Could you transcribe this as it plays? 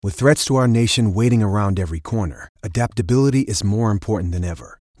With threats to our nation waiting around every corner, adaptability is more important than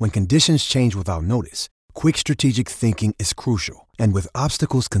ever. When conditions change without notice, quick strategic thinking is crucial. And with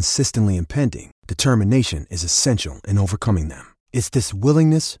obstacles consistently impending, determination is essential in overcoming them. It's this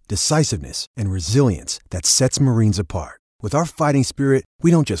willingness, decisiveness, and resilience that sets Marines apart. With our fighting spirit, we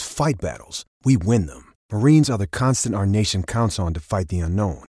don't just fight battles, we win them. Marines are the constant our nation counts on to fight the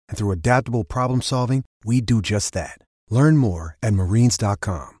unknown. And through adaptable problem solving, we do just that. Learn more at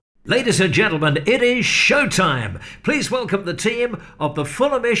marines.com. Ladies and gentlemen, it is showtime. Please welcome the team of the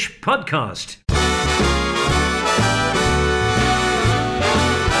Fulhamish podcast.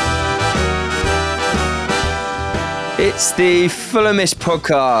 It's the Fulhamish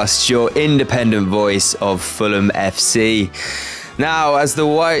podcast, your independent voice of Fulham FC. Now, as the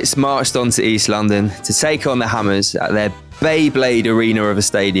Whites marched on to East London to take on the Hammers at their Beyblade arena of a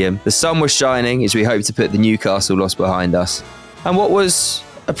stadium, the sun was shining as we hoped to put the Newcastle loss behind us. And what was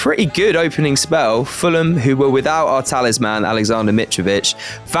a pretty good opening spell, Fulham, who were without our talisman Alexander Mitrovic,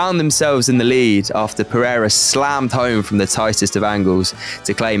 found themselves in the lead after Pereira slammed home from the tightest of angles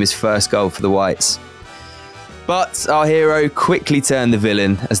to claim his first goal for the Whites. But our hero quickly turned the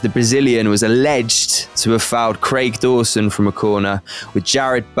villain as the Brazilian was alleged to have fouled Craig Dawson from a corner, with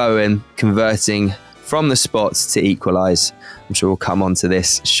Jared Bowen converting from the spot to equalise. I'm sure we'll come on to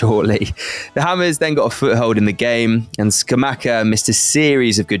this shortly. The Hammers then got a foothold in the game, and Scamacca missed a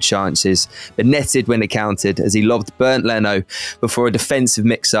series of good chances, but netted when it counted as he lobbed Bernd Leno before a defensive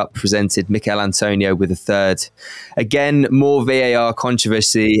mix-up presented Mikel Antonio with a third. Again, more VAR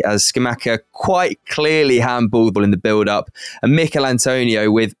controversy as Scamacca quite clearly handballed in the build-up, and Mikel Antonio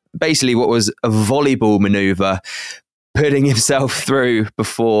with basically what was a volleyball manoeuvre, putting himself through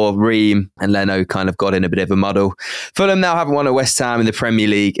before Ream and Leno kind of got in a bit of a muddle. Fulham now haven't won at West Ham in the Premier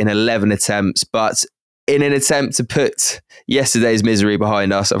League in 11 attempts, but in an attempt to put yesterday's misery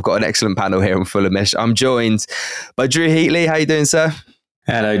behind us, I've got an excellent panel here on Fulhamish. I'm joined by Drew Heatley. How you doing, sir?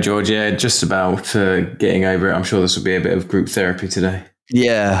 Hello, George. Yeah, just about getting over it. I'm sure this will be a bit of group therapy today.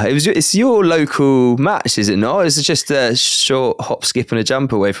 Yeah, it's your local match, is it not? It's just a short hop, skip and a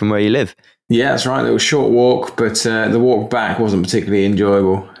jump away from where you live. Yeah, that's right. It was a short walk, but the walk back wasn't particularly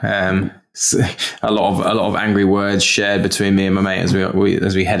enjoyable. So a lot of angry words shared between me and my mate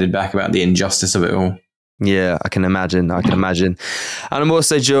as we headed back about the injustice of it all. Yeah, I can imagine. And I'm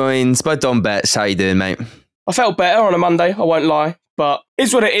also joined by Dom Betts. How you doing, mate? I felt better on a Monday, I won't lie. But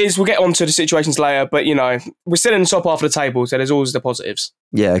it's what it is. We'll get on to the situations later. But, you know, we're still in the top half of the table, so there's always the positives.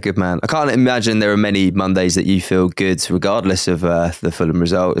 Yeah, good man. I can't imagine there are many Mondays that you feel good, regardless of the Fulham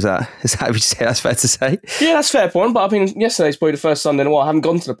result. Is that would you say that's fair to say? Yeah, that's a fair point. But I mean, yesterday's probably the first Sunday in a while I haven't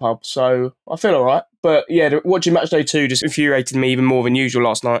gone to the pub, so I feel all right. But yeah, watching Matchday 2 just infuriated me even more than usual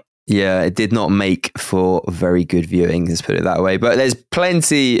last night. Yeah, it did not make for very good viewing, let's put it that way. But there's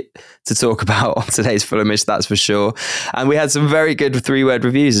plenty to talk about on today's Fulhamish, that's for sure. And we had some very good 3-word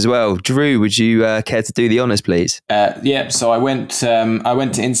reviews as well. Drew, would you care to do the honours, please? Yeah, so I went to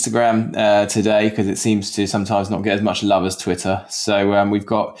Instagram today because it seems to sometimes not get as much love as Twitter. So we've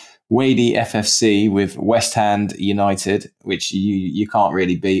got Wadey FFC with West Ham United, which you can't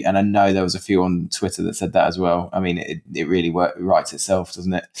really beat. And I know there was a few on Twitter that said that as well. I mean, it really writes itself,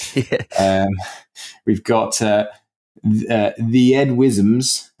 doesn't it? Yeah. We've got the Ed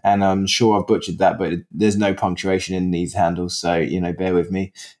Wisms, and I'm sure I've butchered that, but there's no punctuation in these handles, so bear with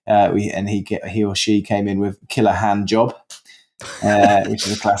me. He or she came in with Killer Hand Job, which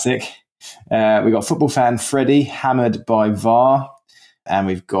is a classic. We got football fan Freddie hammered by VAR. And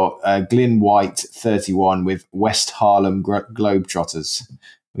we've got Glyn White 31 with West Harlem Globetrotters,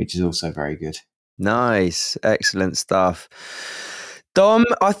 which is also very good. Nice. Excellent stuff. Dom,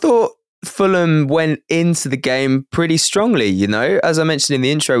 I thought Fulham went into the game pretty strongly, As I mentioned in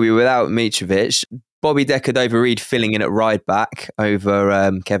the intro, we were without Mitrovic. Bobby Decordova-Reid filling in at right back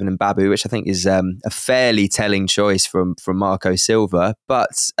over Kevin Mbabu, which I think is a fairly telling choice from Marco Silva.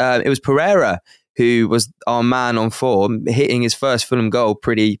 But it was Pereira who was our man on form, hitting his first Fulham goal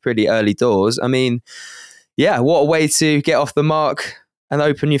pretty early doors. I mean, yeah, what a way to get off the mark and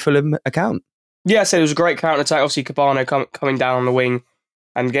open your Fulham account. Yeah, I said it was a great counter-attack. Obviously, Cabano coming down on the wing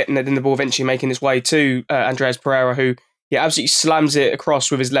and getting the ball eventually making its way to Andreas Pereira, who absolutely slams it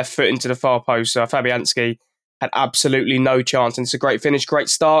across with his left foot into the far post. So Fabianski had absolutely no chance. And it's a great finish, great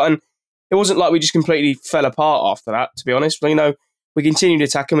start. And it wasn't like we just completely fell apart after that, to be honest. We continued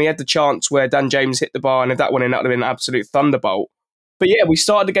attacking. We had the chance where Dan James hit the bar, and if that went in, that would have been an absolute thunderbolt. But yeah, we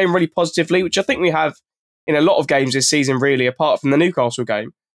started the game really positively, which I think we have in a lot of games this season, really, apart from the Newcastle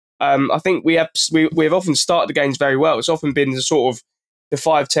game. I think we have often started the games very well. It's often been the sort of the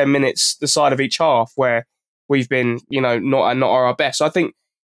 5-10 minutes, the side of each half, where we've been, not at our best. So I think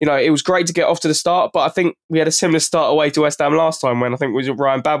it was great to get off to the start, but I think we had a similar start away to West Ham last time when I think it was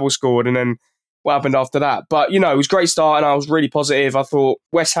Ryan Babel scored and then what happened after that. But, it was a great start and I was really positive. I thought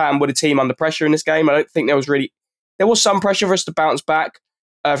West Ham were the team under pressure in this game. I don't think there was some pressure for us to bounce back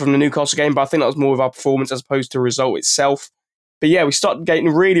from the Newcastle game, but I think that was more of our performance as opposed to the result itself. But yeah, we started getting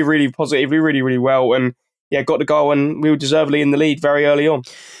really, really positively, really, really well, and got the goal, and we were deservedly in the lead very early on.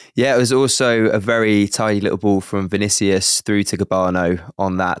 Yeah, it was also a very tidy little ball from Vinicius through to Gabano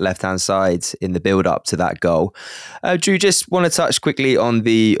on that left-hand side in the build-up to that goal. Drew, just want to touch quickly on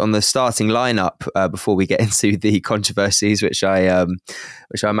the starting lineup before we get into the controversies, which I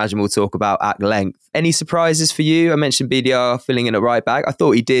imagine we'll talk about at length. Any surprises for you? I mentioned BDR filling in at right back. I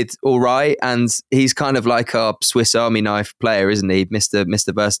thought he did all right, and he's kind of like our Swiss Army knife player, isn't he?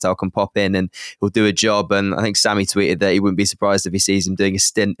 Mr. Versatile can pop in and he'll do a job. And I think Sammy tweeted that he wouldn't be surprised if he sees him doing a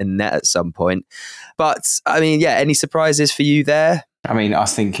stint in net at some point. But I mean, any surprises for you there? I mean, I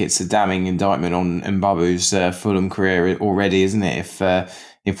think it's a damning indictment on Mbabu's Fulham career already, isn't it?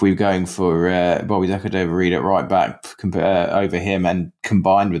 If we're going for Bobby Decordova-Reid at right back over him, and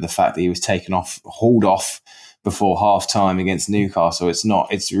combined with the fact that he was hauled off before half time against Newcastle,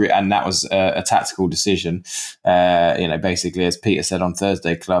 and that was a tactical decision. Basically, as Peter said on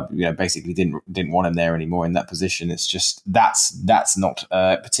Thursday Club, basically didn't want him there anymore in that position. It's just that's not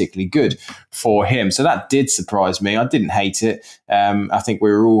particularly good for him. So that did surprise me. I didn't hate it. I think we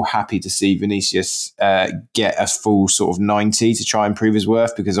were all happy to see Vinicius get a full sort of 90 to try and prove his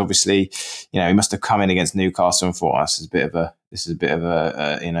worth, because obviously, he must have come in against Newcastle and thought, this is a bit of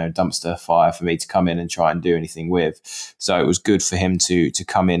a dumpster fire for me to come in and try and do anything with. So it was good for him to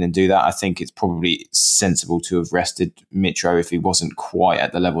come in and do that. I think it's probably sensible to have rested Mitro if he wasn't quite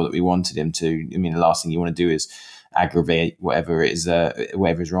at the level that we wanted him to. I mean, the last thing you want to do is aggravate whatever is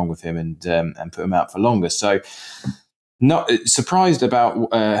wrong with him and put him out for longer. So not surprised about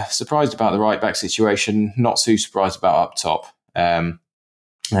the right back situation. Not too surprised about up top.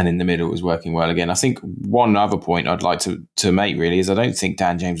 And in the middle, it was working well again. I think one other point I'd like to make really is I don't think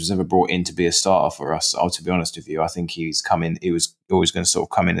Dan James was ever brought in to be a starter for us. To be honest with you, I think he was always going to sort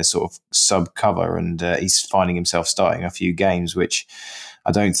of come in as sort of sub cover, and he's finding himself starting a few games, which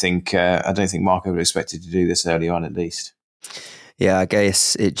I don't think Marco would have expected to do this early on, at least. Yeah, I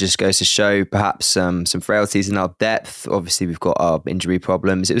guess it just goes to show perhaps some frailties in our depth. Obviously, we've got our injury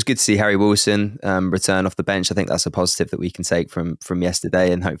problems. It was good to see Harry Wilson return off the bench. I think that's a positive that we can take from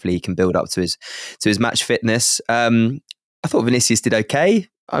yesterday, and hopefully he can build up to his match fitness. I thought Vinicius did okay.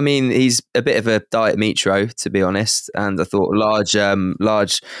 I mean, he's a bit of a diet Mitro, to be honest, and I thought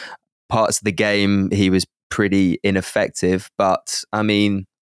large parts of the game he was pretty ineffective. But I mean,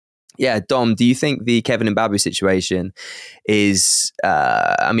 yeah, Dom, do you think the Kevin Mbabu situation is,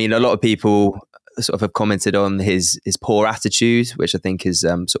 a lot of people sort of have commented on his poor attitude, which I think is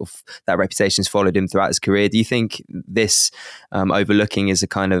sort of that reputation's followed him throughout his career. Do you think this overlooking is a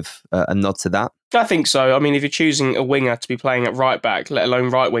kind of a nod to that? I think so. I mean, if you're choosing a winger to be playing at right back, let alone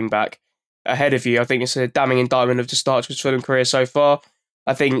right wing back, ahead of you, I think it's a damning indictment of the start to his Fulham career so far.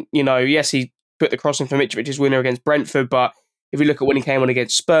 I think, yes, he put the crossing for Mitrovic's winner against Brentford, but if you look at when he came on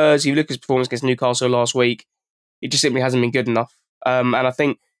against Spurs, if you look at his performance against Newcastle last week, it just simply hasn't been good enough. And I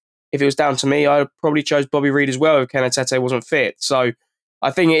think if it was down to me, I probably chose Bobby Reid as well if Ken Atete wasn't fit. So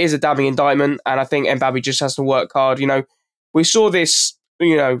I think it is a damning indictment, and I think Mbabu just has to work hard. We saw this,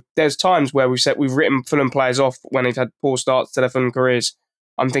 there's times where we've written Fulham players off when they've had poor starts to their Fulham careers.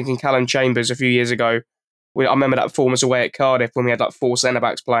 I'm thinking Callum Chambers a few years ago. I remember that performance away at Cardiff when we had like 4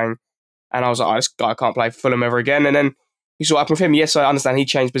 centre-backs playing, and I was like, this guy can't play for Fulham ever again. And then you saw what happened with him. Yes, I understand he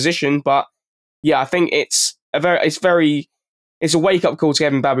changed position, but yeah, I think it's a wake-up call to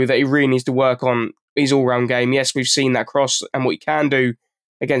Kevin Mbabu that he really needs to work on his all-round game. Yes, we've seen that cross and what he can do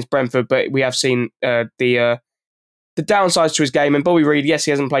against Brentford, but we have seen the downsides to his game. And Bobby Reid, yes,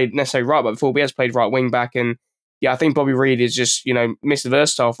 he hasn't played necessarily right back before, but he has played right wing back. And yeah, I think Bobby Reid is just, Mr.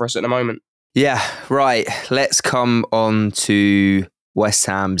 Versatile for us at the moment. Yeah, right. Let's come on to West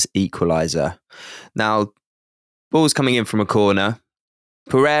Ham's equaliser. Now, ball's coming in from a corner.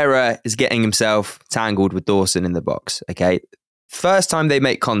 Pereira is getting himself tangled with Dawson in the box. Okay. First time they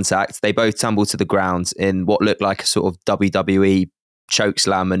make contact, they both tumble to the ground in what looked like a sort of WWE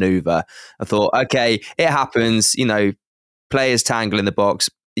chokeslam maneuver. I thought, okay, it happens. Players tangle in the box.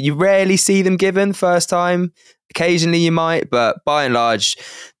 You rarely see them given first time. Occasionally you might, but by and large,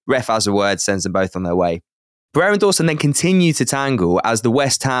 ref has a word, sends them both on their way. Pereira and Dawson then continue to tangle as the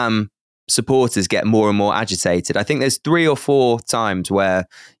West Ham supporters get more and more agitated. I think there's 3 or 4 times where,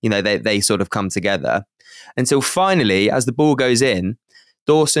 they sort of come together until finally, as the ball goes in,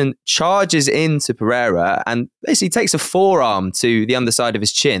 Dawson charges into Pereira and basically takes a forearm to the underside of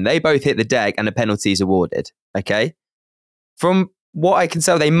his chin. They both hit the deck and a penalty is awarded. Okay. From what I can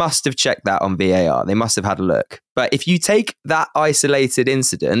tell, they must have checked that on VAR. They must have had a look. But if you take that isolated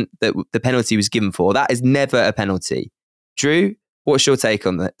incident that the penalty was given for, that is never a penalty. Drew, what's your take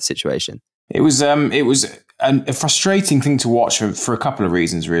on the situation? It was a frustrating thing to watch for a couple of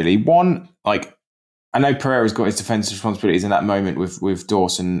reasons, really. One, like, I know Pereira's got his defensive responsibilities in that moment with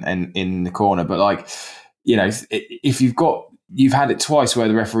Dawson and in the corner, but like, you know, if you've had it twice where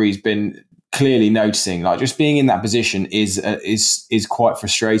the referee's been clearly noticing, like just being in that position is quite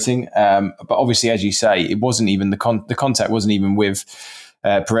frustrating. But obviously, as you say, it wasn't even the contact wasn't even with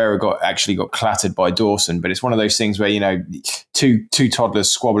Pereira. Got clattered by Dawson. But it's one of those things where, you know, two toddlers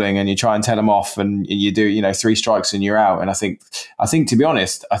squabbling and you try and tell them off and you do, you know, 3 strikes and you're out. And I think to be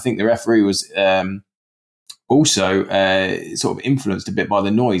honest, I think the referee was also sort of influenced a bit by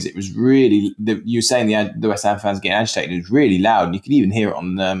the noise. It was really, you were saying the West Ham fans getting agitated. It was really loud, and you could even hear it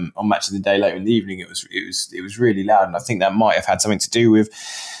on Match of the Day later in the evening. It was really loud, and I think that might have had something to do with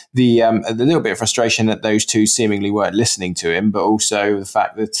the little bit of frustration that those two seemingly weren't listening to him, but also the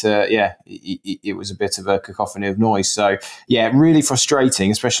fact that it was a bit of a cacophony of noise. So yeah, really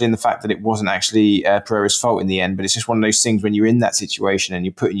frustrating, especially in the fact that it wasn't actually Pereira's fault in the end. But it's just one of those things when you're in that situation and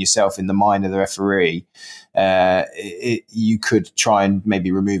you're putting yourself in the mind of the referee. You could try and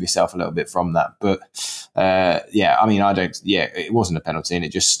maybe remove yourself a little bit from that, but it wasn't a penalty, and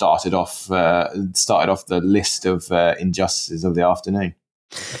it just started off the list of injustices of the afternoon.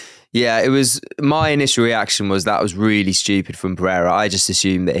 Yeah, it was. My initial reaction was that was really stupid from Pereira. I just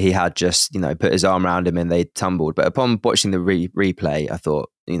assumed that he had just, you know, put his arm around him and they tumbled. But upon watching the replay, I thought,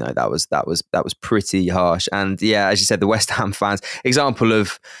 you know, that was pretty harsh. And yeah, as you said, the West Ham fans, example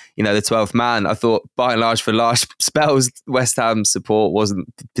of, you know, the 12th man. I thought by and large, for large spells, West Ham support wasn't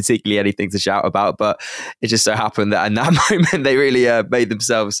particularly anything to shout about. But it just so happened that in that moment they really made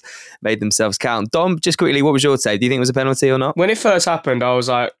themselves count. Dom, just quickly, what was your take? Do you think it was a penalty or not? When it first happened, I was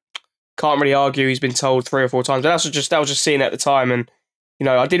like, can't really argue. He's been told 3 or 4 times. But that was just seen at the time, and you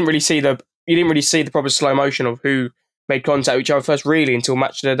know, you didn't really see the proper slow motion of who made contact with each other first, really, until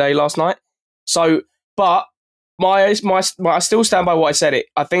Match of the Day last night. So, but I still stand by what I said.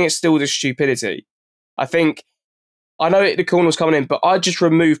 I think it's still just stupidity. I know the corner was coming in, but I just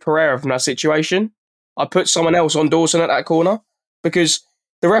removed Pereira from that situation. I put someone else on Dawson at that corner because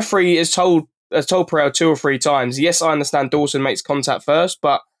the referee has told Pereira 2 or 3 times. Yes, I understand Dawson makes contact first,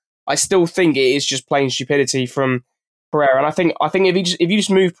 but I still think it is just plain stupidity from Pereira. And I think if you just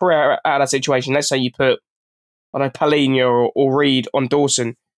move Pereira out of that situation, let's say you put, I don't know, Palhinha or Reed on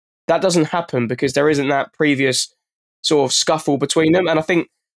Dawson, that doesn't happen because there isn't that previous sort of scuffle between them. And I think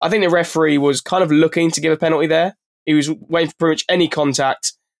the referee was kind of looking to give a penalty there. He was waiting for pretty much any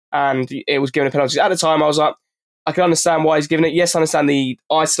contact and it was given a penalty. At the time, I was like, I can understand why he's giving it. Yes, I understand the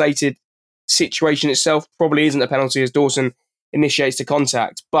isolated situation itself probably isn't a penalty as Dawson initiates the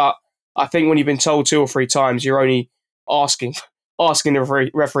contact. But I think when you've been told 2 or 3 times, you're only asking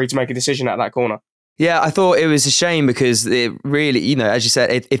the referee to make a decision at that corner. Yeah, I thought it was a shame because it really, you know, as you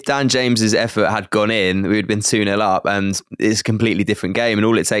said, if Dan James's effort had gone in, we would have been 2-0 up and it's a completely different game. And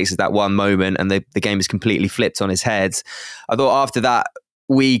all it takes is that one moment and the game is completely flipped on his head. I thought after that,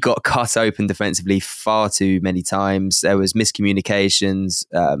 we got cut open defensively far too many times. There was miscommunications,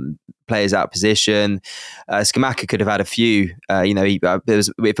 players out of position. Scamacca could have had a few.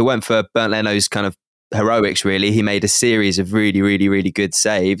 If it weren't for Bernd Leno's kind of heroics, really, he made a series of really, really, really good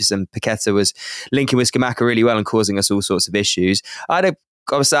saves, and Paqueta was linking with Scamacca really well and causing us all sorts of issues. I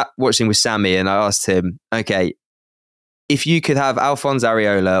was sat watching with Sammy and I asked him, okay, if you could have Alphonse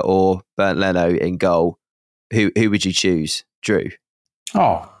Areola or Bernd Leno in goal, who would you choose, Drew?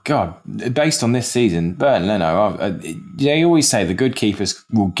 Oh, God. Based on this season, Bernd Leno, they always say the good keepers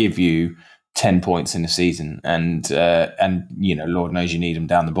will give you 10 points in a season. And you know, Lord knows you need them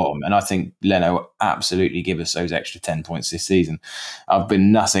down the bottom. And I think Leno will absolutely give us those extra 10 points this season. I've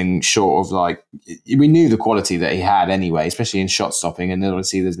been nothing short of we knew the quality that he had anyway, especially in shot stopping. And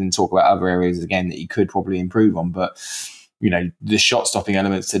obviously there's been talk about other areas again that he could probably improve on. But, you know, the shot stopping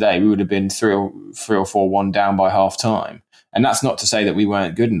elements today, we would have been 3 or 4-1 down by half time. And that's not to say that we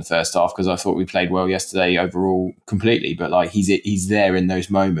weren't good in the first half, because I thought we played well yesterday overall completely. But he's there in those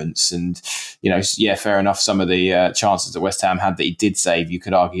moments, and you know, yeah, fair enough. Some of the chances that West Ham had that he did save, you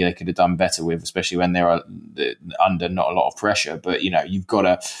could argue they could have done better with, especially when they're under not a lot of pressure. But you know, you've got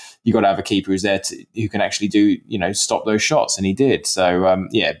to have a keeper who's there who can actually do, you know, stop those shots, and he did. So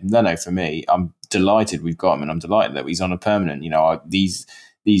no, for me, I'm delighted we've got him, and I'm delighted that he's on a permanent. You know, these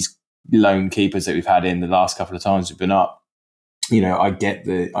lone keepers that we've had in the last couple of times we've been up. I get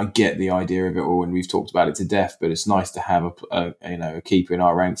the idea of it all, and we've talked about it to death. But it's nice to have a keeper in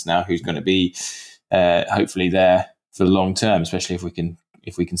our ranks now who's going to be hopefully there for the long term, especially if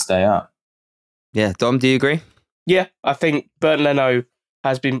we can stay up. Yeah, Dom, do you agree? Yeah, I think Bernd Leno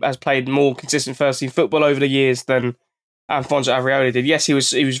has played more consistent first team football over the years than Alfonso Areola did. Yes, he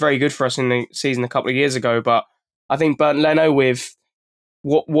was very good for us in the season a couple of years ago, but I think Bernd Leno, with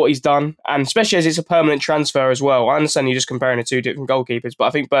what he's done, and especially as it's a permanent transfer as well. I understand you're just comparing the two different goalkeepers, but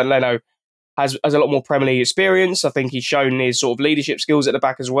I think Bernd Leno has a lot more Premier League experience. I think he's shown his sort of leadership skills at the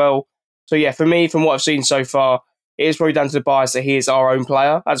back as well. So yeah, for me, from what I've seen so far, it is probably down to the bias that he is our own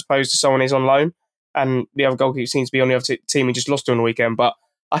player as opposed to someone who's on loan, and the other goalkeeper seems to be on the other team we just lost to on the weekend. But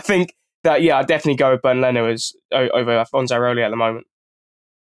I think that, yeah, I'd definitely go with Bernd Leno over Alfonso Areola at the moment.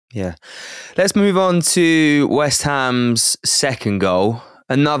 Yeah. Let's move on to West Ham's second goal.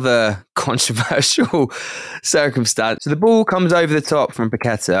 Another controversial circumstance. So the ball comes over the top from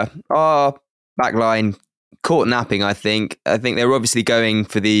Paqueta. Our backline caught napping, I think. I think they were obviously going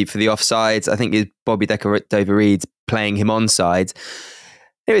for the offsides. I think it's Bobby Decker-Reed playing him onside.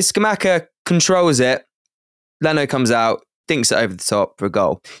 Anyway, Scamacca controls it. Leno comes out, dinks it over the top for a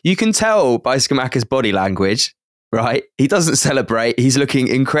goal. You can tell by Scamacca's body language, right? He doesn't celebrate. He's looking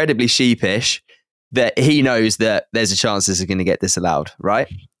incredibly sheepish, that he knows that there's a chance this is going to get disallowed, right?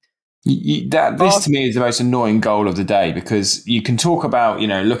 This to me is the most annoying goal of the day, because you can talk about,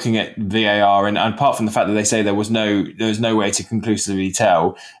 looking at VAR, and apart from the fact that they say there was no way to conclusively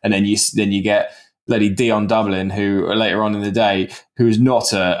tell, and then you get bloody Dion Dublin, who later on in the day, who is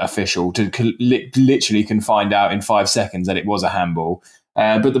not an official, literally can find out in 5 seconds that it was a handball.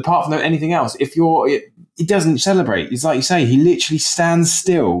 But apart from anything else, he doesn't celebrate. It's like you say, he literally stands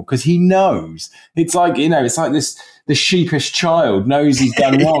still because he knows. It's like, it's like the sheepish child knows he's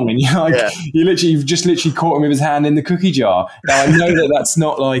done wrong, and you're like, you've just literally caught him with his hand in the cookie jar. Now I know that's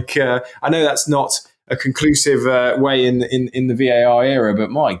not like I know that's not a conclusive way in the VAR era, but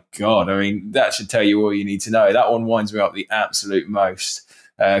my God, I mean, that should tell you all you need to know. That one winds me up the absolute most.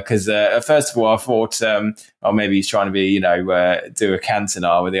 Because first of all, I thought, maybe he's trying to be, do a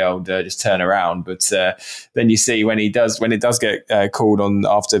Cantona with the old just turn around. But then you see when it does get called on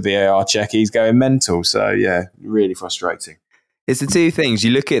after VAR check, he's going mental. So yeah, really frustrating. It's the two things. You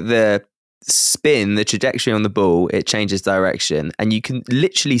look at the spin, the trajectory on the ball, it changes direction, and you can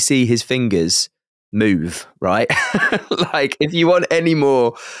literally see his fingers move, right? Like, if you want any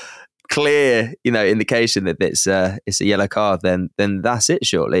more clear, indication that it's a yellow card, then that's it.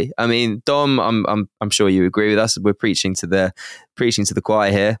 Surely, I mean, Dom, I'm sure you agree with us. We're preaching to the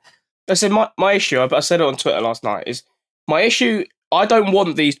choir here. I said my issue. I said it on Twitter last night. Is my issue? I don't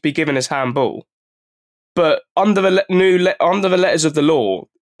want these to be given as handball, but under the letters of the law,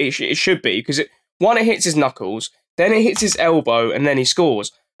 it should be, because it hits his knuckles, then it hits his elbow, and then he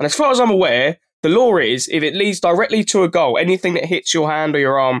scores. And as far as I'm aware, the law is, if it leads directly to a goal, anything that hits your hand or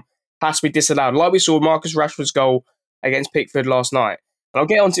your arm has to be disallowed, like we saw Marcus Rashford's goal against Pickford last night. And we'll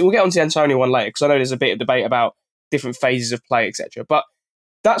get onto the Antonio one later, because I know there's a bit of debate about different phases of play, etc. But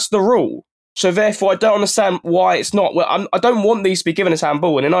that's the rule. So therefore, I don't understand why it's not. Well, I don't want these to be given as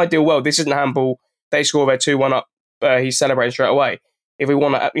handball. In an ideal world, this isn't handball. They score their 2-1 up. He's celebrating straight away. If we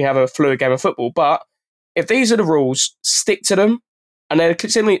want to have a fluid game of football, but if these are the rules, stick to them. And they're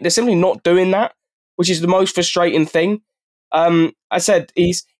simply not doing that, which is the most frustrating thing. I said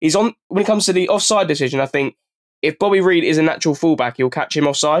he's on when it comes to the offside decision. I think if Bobby Reed is a natural fullback, he'll catch him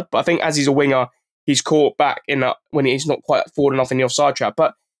offside. But I think as he's a winger, he's caught back in that when he's not quite forward enough in the offside trap.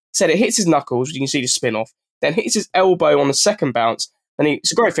 But said it hits his knuckles, you can see the spin off, then hits his elbow on the second bounce, and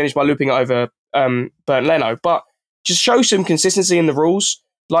it's a great finish by looping it over Bernd Leno. But just show some consistency in the rules.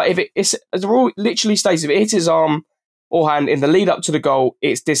 Like, if the rule literally states if it hits his arm or hand in the lead up to the goal,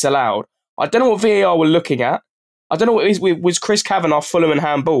 it's disallowed. I don't know what VAR were looking at. I don't know what it is. Was Chris Kavanagh Fulham and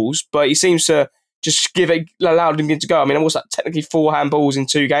handballs, but he seems to just allowed him to go. I mean, what's that? Technically 4 handballs in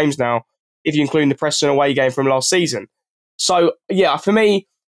 2 games now, if you include the Preston away game from last season. So yeah, for me,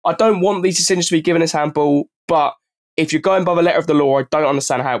 I don't want these decisions to be given as handball, but if you're going by the letter of the law, I don't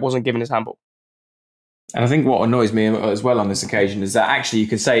understand how it wasn't given as handball. And I think what annoys me as well on this occasion is that actually you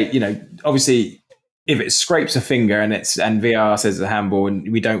can say, obviously, if it scrapes a finger and VAR says it's a handball, and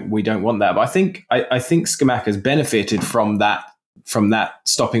we don't want that. But I think Scamacca's benefited from that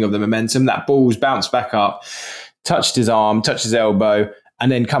stopping of the momentum. That ball's bounced back up, touched his arm, touched his elbow,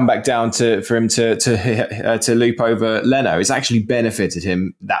 and then come back down for him to loop over Leno. It's actually benefited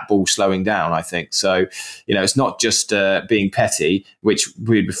him, that ball slowing down, I think. So, it's not just being petty, which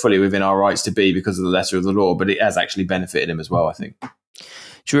we'd be fully within our rights to be because of the letter of the law, but it has actually benefited him as well, I think.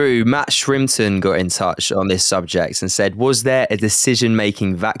 Drew, Matt Shrimpton got in touch on this subject and said, was there a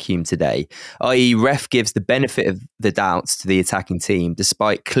decision-making vacuum today? I.e., ref gives the benefit of the doubt to the attacking team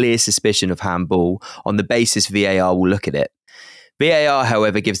despite clear suspicion of handball on the basis VAR will look at it. VAR,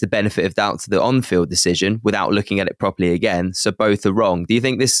 however, gives the benefit of doubt to the on-field decision without looking at it properly again, so both are wrong. Do you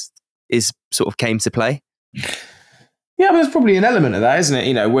think this is sort of came to play? Yeah, but there's probably an element of that, isn't it?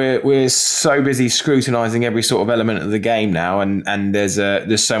 You know, we're so busy scrutinising every sort of element of the game now, and there's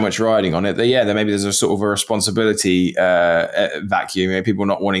so much riding on it that maybe there's a sort of a responsibility vacuum. You know, people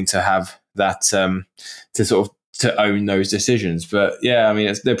not wanting to have that to own those decisions. But yeah, I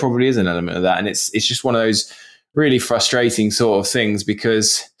mean, there probably is an element of that, and it's just one of those really frustrating sort of things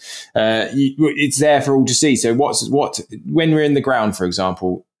because it's there for all to see. So when we're in the ground, for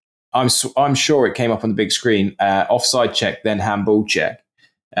example. I'm sure it came up on the big screen, offside check, then handball check.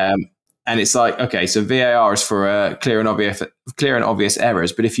 And it's like, okay, so VAR is for clear and obvious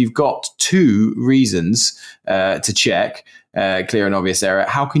errors. But if you've got two reasons to check clear and obvious error,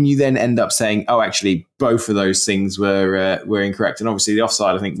 how can you then end up saying, oh, actually, both of those things were incorrect? And obviously the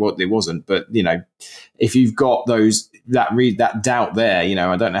offside, I think it wasn't. But, you know, if you've got that doubt there, you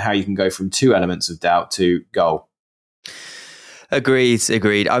know, I don't know how you can go from two elements of doubt to goal.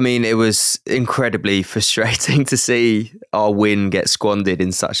 Agreed. I mean, it was incredibly frustrating to see our win get squandered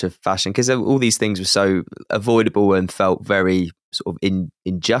in such a fashion because all these things were so avoidable and felt very sort of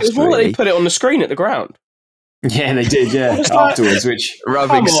unjust. It was more like they put it on the screen at the ground. Yeah, they did, afterwards, which...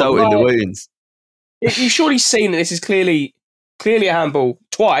 Rubbing salt in the wounds. You've surely seen that this is clearly a handball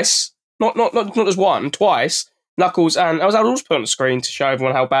twice, not just one, twice. Knuckles, and I was able to put on the screen to show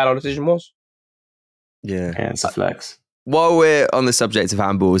everyone how bad our decision was. Yeah, it's a flex. While we're on the subject of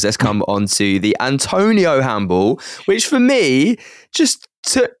handballs, let's come on to the Antonio handball, which for me just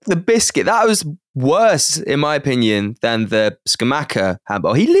took the biscuit. That was worse, in my opinion, than the Scamacca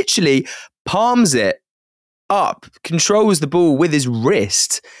handball. He literally palms it up, controls the ball with his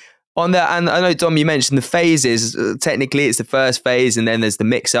wrist. On that, and I know, Dom, you mentioned the phases. Technically, it's the first phase, and then there's the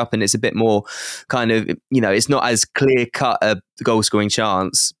mix-up, and it's a bit more kind of, you know, it's not as clear-cut a goal-scoring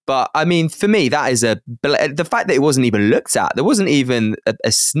chance. But, I mean, for me, that is the fact that it wasn't even looked at. There wasn't even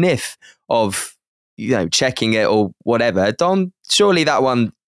a sniff of, you know, checking it or whatever. Dom, surely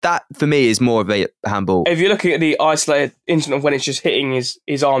that for me, is more of a handball. If you're looking at the isolated incident of when it's just hitting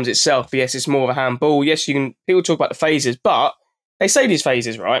his arms itself, yes, it's more of a handball. Yes, people talk about the phases, but they say these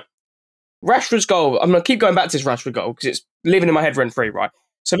phases, right? Rashford's goal, I'm going to keep going back to this Rashford goal because it's living in my head rent-free, right?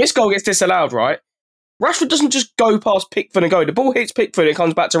 So this goal gets disallowed, right? Rashford doesn't just go past Pickford and go. The ball hits Pickford and it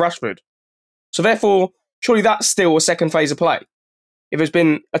comes back to Rashford. So therefore, surely that's still a second phase of play if there's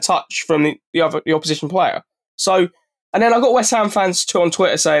been a touch from the opposition player. So, and then I got West Ham fans on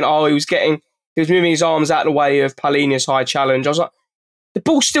Twitter saying, oh, he was moving his arms out of the way of Palhinha's high challenge. I was like, the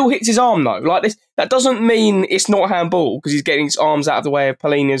ball still hits his arm though. Like this, that doesn't mean it's not handball because he's getting his arms out of the way of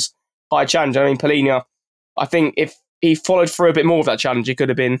Palhinha's high challenge. I mean, Palhinha, I think if he followed through a bit more of that challenge, he could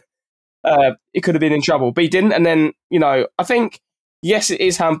have been in trouble. But he didn't. And then, you know, I think, yes, it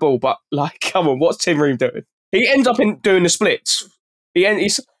is handball, but like, come on, what's Tim Ream doing? He ends up doing the splits.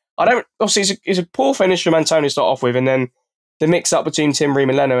 It's a poor finish from Antonio to start off with, and then the mix up between Tim Ream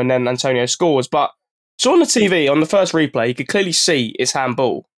and Leno, and then Antonio scores. But so on the TV, on the first replay, you could clearly see it's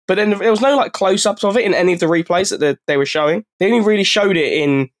handball. But then there was no like close-ups of it in any of the replays that they were showing. They only really showed it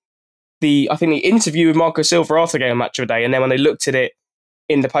in the interview with Marco Silva after the game Match of the Day, and then when they looked at it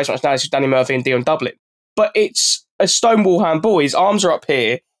in the post-match analysis with Danny Murphy and Dion Dublin. But it's a stonewall handball. His arms are up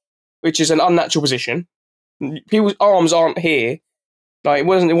here, which is an unnatural position. People's arms aren't here. Like it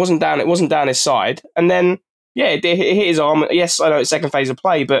wasn't down his side. And then it hit his arm. Yes, I know it's second phase of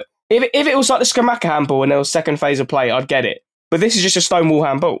play, but if it was like the Scamacca handball and there was second phase of play, I'd get it. But this is just a stonewall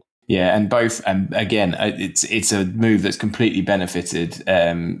handball. Yeah, and again, it's a move that's completely benefited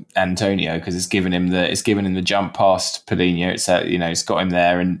Antonio because it's given him the jump past Palhinha. It's got him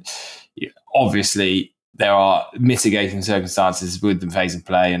there, and obviously there are mitigating circumstances with the phase of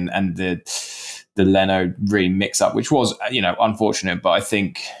play and the Leno Ream mix up, which was unfortunate, but I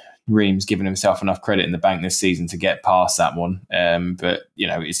think Ream's given himself enough credit in the bank this season to get past that one. But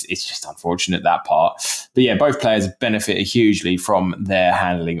it's just unfortunate, that part. But yeah, both players benefited hugely from their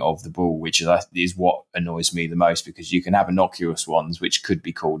handling of the ball, which is what annoys me the most, because you can have innocuous ones which could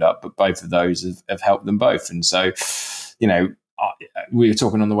be called up, but both of those have helped them both. And so, we were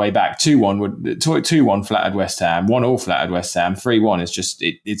talking on the way back, 2-1 flattered West Ham, 1-1 flattered West Ham, 3-1 is just,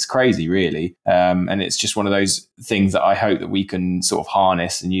 it's crazy really. And it's just one of those things that I hope that we can sort of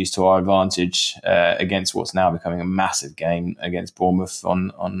harness and use to our advantage against what's now becoming a massive game against Bournemouth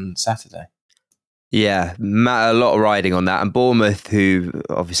on Saturday. Yeah, a lot of riding on that. And Bournemouth, who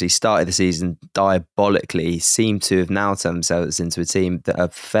obviously started the season diabolically, seem to have now turned themselves into a team that are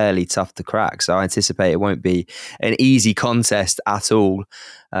fairly tough to crack. So I anticipate it won't be an easy contest at all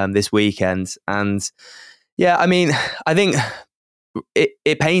this weekend. And yeah, I mean, I think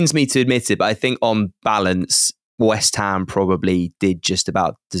it pains me to admit it, but I think on balance, West Ham probably did just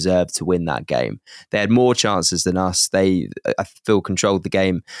about deserve to win that game. They had more chances than us. I feel, controlled the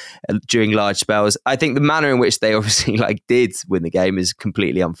game during large spells. I think the manner in which they obviously did win the game is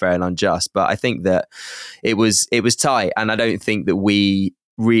completely unfair and unjust. But I think that it was tight, and I don't think that we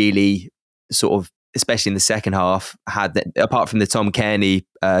really sort of, especially in the second half, had that, apart from the Tom Cairney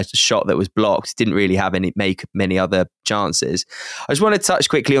shot that was blocked, didn't really make many other chances. I just want to touch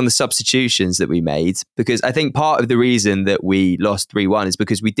quickly on the substitutions that we made, because I think part of the reason that we lost 3-1 is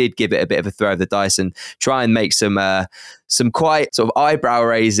because we did give it a bit of a throw of the dice and try and make some quite sort of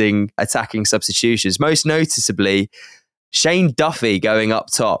eyebrow-raising attacking substitutions. Most noticeably, Shane Duffy going up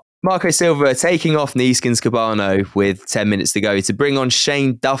top. Marco Silva taking off Neeskens Kebano with 10 minutes to go to bring on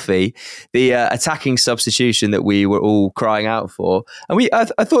Shane Duffy, the attacking substitution that we were all crying out for. And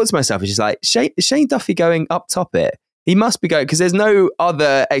I thought to myself, it's just like, Shane Duffy going up top it? He must be going, because there's no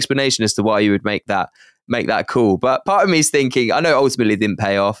other explanation as to why you would make that call. But part of me is thinking, I know ultimately it didn't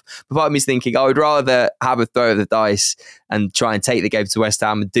pay off, but part of me is thinking I would rather have a throw of the dice and try and take the game to West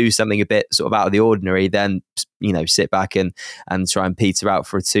Ham and do something a bit sort of out of the ordinary than, sit back and try and peter out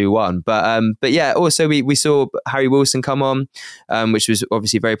for a 2-1. But yeah, also we saw Harry Wilson come on, which was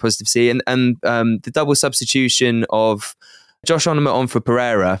obviously very positive to see. And the double substitution of Josh Onomah on for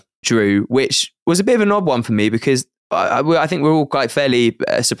Pereira, Drew, which was a bit of an odd one for me, because I think we're all quite fairly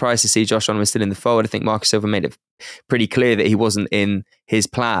surprised to see Josh Onomah still in the fold. I think Marco Silva made it pretty clear that he wasn't in his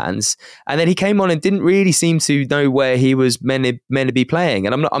plans, and then he came on and didn't really seem to know where he was meant to be playing.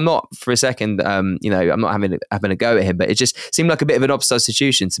 And I'm not for a second, I'm not having a go at him, but it just seemed like a bit of an odd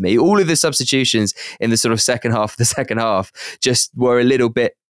substitution to me. All of the substitutions in the sort of second half just were a little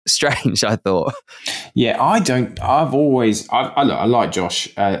bit strange, I thought. Yeah, I like Josh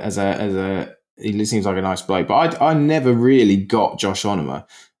as a. He seems like a nice bloke, but I never really got Josh Onomah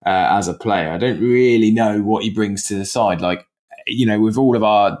as a player. I don't really know what he brings to the side. With all of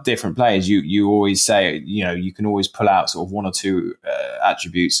our different players, you always say, you can always pull out sort of one or two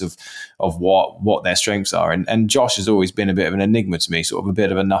attributes of what their strengths are. And Josh has always been a bit of an enigma to me, sort of a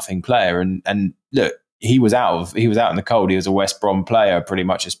bit of a nothing player. And look, he was out in the cold. He was a West Brom player, pretty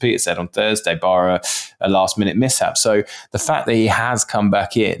much, as Peter said on Thursday, bar a last minute mishap. So the fact that he has come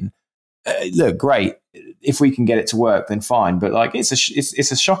back in, look, great. If we can get it to work, then fine. But it's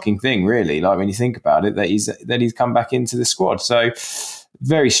a shocking thing, really. When you think about it, that he's come back into the squad. So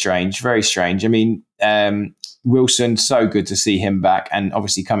very strange, very strange. I mean, Wilson, so good to see him back, and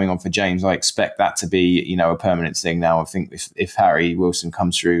obviously coming on for James. I expect that to be a permanent thing now. I think if Harry Wilson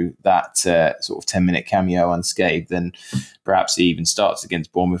comes through that sort of 10-minute cameo unscathed, then perhaps he even starts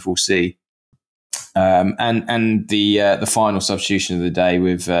against Bournemouth. We'll see. And the final substitution of the day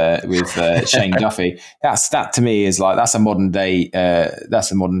with Shane Duffy, that to me is that's a modern day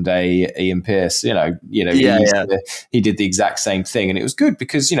Ian Pearce. He did the exact same thing, and it was good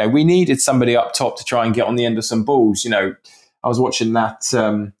because we needed somebody up top to try and get on the end of some balls. I was watching that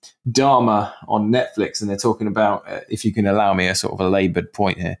Dharma on Netflix, and they're talking about, if you can allow me a sort of a laboured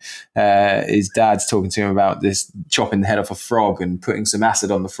point here, his dad's talking to him about this chopping the head off a frog and putting some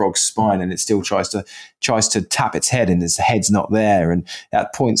acid on the frog's spine, and it still tries to tap its head, and its head's not there. And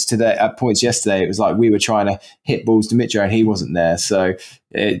at points yesterday, it was like we were trying to hit balls to Mitchell and he wasn't there. So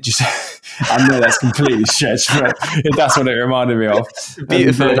it just, I know that's completely stretched, but that's what it reminded me of.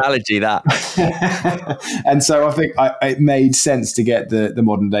 Beautiful analogy, that. And so I think it made sense to get the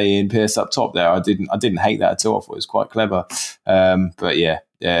modern day Ian Pearce up top there. I didn't hate that at all. I thought it was quite clever. But yeah,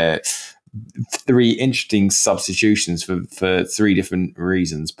 three interesting substitutions for three different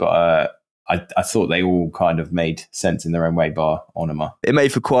reasons. But I thought they all kind of made sense in their own way, bar Onomah. It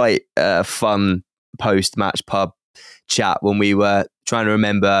made for quite a fun post-match pub chat when we were trying to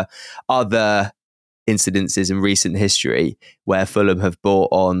remember other incidences in recent history where Fulham have brought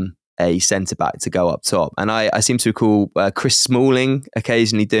on a centre-back to go up top. And I seem to recall Chris Smalling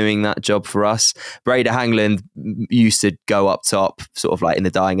occasionally doing that job for us. Breda Hangland used to go up top, sort of in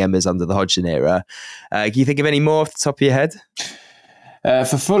the dying embers under the Hodgson era. Can you think of any more off the top of your head?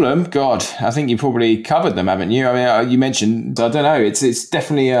 For Fulham, God, I think you probably covered them, haven't you? I mean, you mentioned, I don't know, it's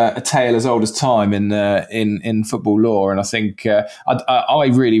definitely a tale as old as time in football lore, and I think I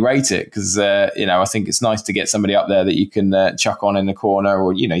really rate it because I think it's nice to get somebody up there that you can chuck on in the corner,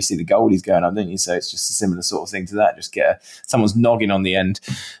 or you see the goalies going on, don't you? So it's just a similar sort of thing to that. Just get someone's noggin on the end.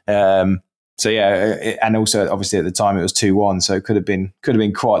 and also obviously at the time it was 2-1, so it could have been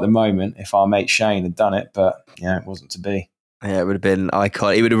quite the moment if our mate Shane had done it, but yeah, it wasn't to be. Yeah, it would have been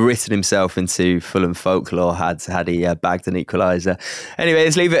iconic. He would have written himself into Fulham folklore had he bagged an equaliser. Anyway,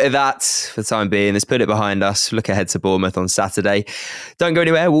 let's leave it at that for the time being. Let's put it behind us. Look ahead to Bournemouth on Saturday. Don't go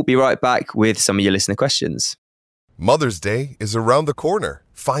anywhere. We'll be right back with some of your listener questions. Mother's Day is around the corner.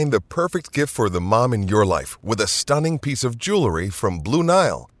 Find the perfect gift for the mom in your life with a stunning piece of jewelry from Blue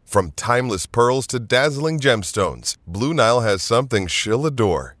Nile. From timeless pearls to dazzling gemstones, Blue Nile has something she'll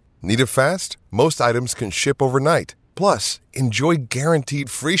adore. Need it fast? Most items can ship overnight. Plus, enjoy guaranteed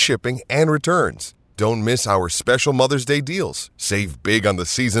free shipping and returns. Don't miss our special Mother's Day deals. Save big on the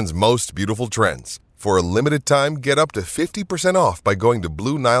season's most beautiful trends. For a limited time, get up to 50% off by going to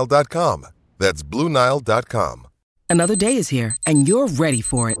BlueNile.com. That's BlueNile.com. Another day is here, and you're ready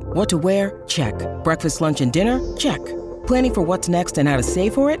for it. What to wear? Check. Breakfast, lunch, and dinner? Check. Planning for what's next and how to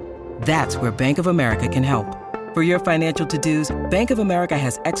save for it? That's where Bank of America can help. For your financial to-dos, Bank of America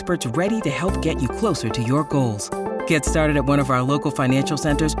has experts ready to help get you closer to your goals. Get started at one of our local financial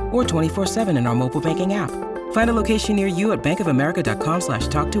centers or 24/7 in our mobile banking app. Find a location near you at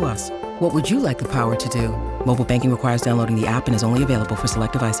bankofamerica.com/talktous. What would you like the power to do? Mobile banking requires downloading the app and is only available for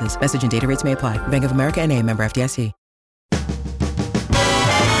select devices. Message and data rates may apply. Bank of America N.A., member FDIC.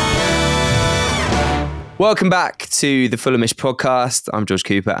 Welcome back to the Fulhamish podcast. I'm George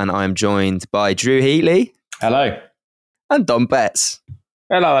Cooper and I'm joined by Drew Heatley. Hello. And Dom Betts.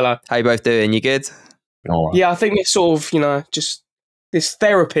 Hello. How you both doing? You good? Right. Yeah, I think this sort of, just this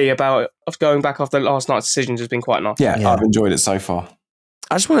therapy of going back after last night's decisions has been quite nice. Yeah, I've enjoyed it so far.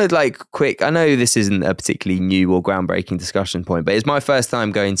 I just wanted I know this isn't a particularly new or groundbreaking discussion point, but it's my first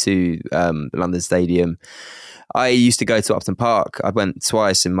time going to the London Stadium. I used to go to Upton Park. I went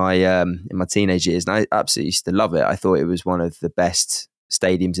twice in my teenage years, and I absolutely used to love it. I thought it was one of the best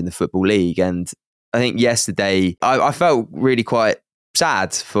stadiums in the Football League. And I think yesterday I felt really quite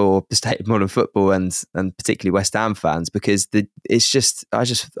sad for the state of modern football and particularly West Ham fans, because I just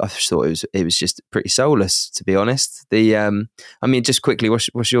thought it was just pretty soulless, to be honest. Just quickly,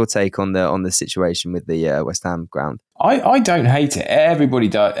 what's your take on the situation with the West Ham ground? I don't hate it. Everybody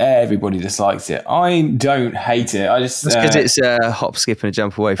does. Everybody dislikes it. I don't hate it. I just because it's a hop, skip, and a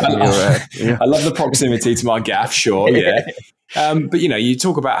jump away from your. I love the proximity to my gaff. Sure, yeah. But you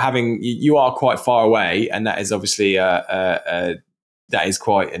talk about you are quite far away, and that is obviously that is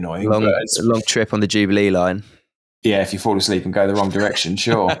quite annoying. A long trip on the Jubilee line. Yeah, if you fall asleep and go the wrong direction,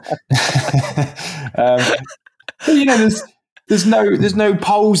 sure. But there's no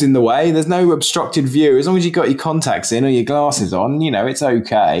poles in the way. There's no obstructed view. As long as you've got your contacts in or your glasses on, it's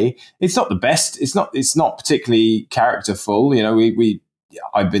okay. It's not the best. It's not particularly characterful.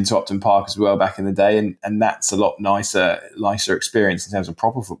 I've been to Upton Park as well back in the day, and that's a lot nicer experience in terms of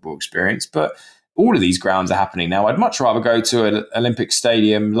proper football experience. But all of these grounds are happening now. I'd much rather go to an Olympic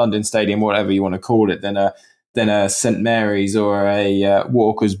Stadium, London Stadium, whatever you want to call it, than a St Mary's or a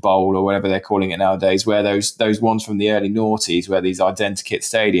Walker's Bowl or whatever they're calling it nowadays, where those ones from the early noughties, where these identikit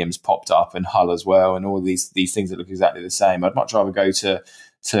stadiums popped up, and Hull as well, and all these things that look exactly the same. I'd much rather go to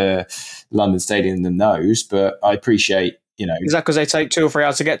London Stadium than those, but I appreciate. Is that because they take 2 or 3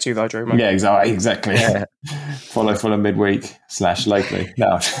 hours to get to, though, Drew? Yeah, exactly. Yeah. Follow Fulham midweek / locally.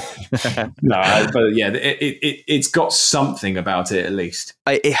 No, but yeah, it's got something about it at least.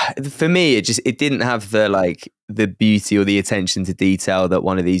 For me, it didn't have the beauty or the attention to detail that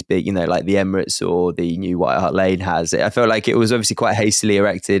one of these big, like the Emirates or the new White Hart Lane has. I felt like it was obviously quite hastily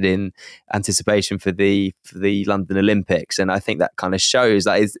erected in anticipation for the London Olympics, and I think that kind of shows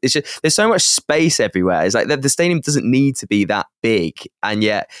that it's just, there's so much space everywhere. It's like the stadium doesn't need to be that big, and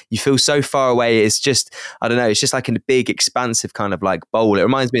yet you feel so far away. It's just, I don't know, it's just like a big, expansive kind of like bowl. It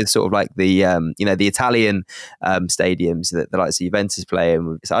reminds me of sort of like the the Italian stadiums that the likes of Juventus play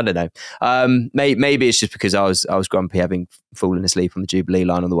in. So I don't know. Maybe it's just because I was grumpy having fallen asleep on the Jubilee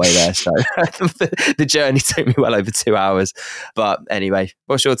line on the way there. So the journey took me well over 2 hours. But anyway,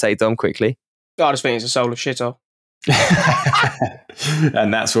 what's your take, Dom, quickly? I just think it's a soulless shithole.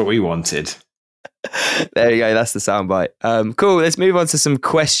 And that's what we wanted. There you go. That's the soundbite. Cool. Let's move on to some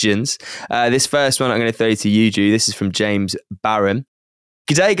questions. This first one I'm going to throw to you, Drew. This is from James Barron.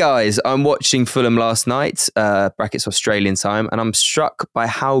 G'day, guys. I'm watching Fulham last night, brackets Australian time, and I'm struck by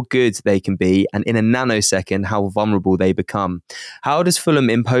how good they can be, and in a nanosecond, how vulnerable they become. How does Fulham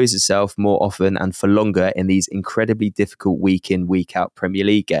impose itself more often and for longer in these incredibly difficult week in, week out Premier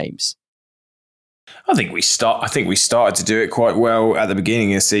League games? I think we started to do it quite well at the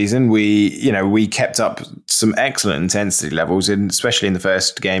beginning of the season. We kept up some excellent intensity levels, especially in the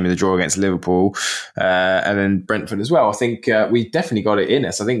first game of the draw against Liverpool, and then Brentford as well. I think we definitely got it in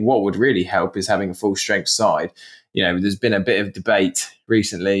us. I think what would really help is having a full strength side. There's been a bit of debate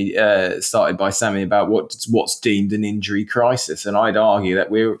recently, started by Sammy, about what's deemed an injury crisis, and I'd argue that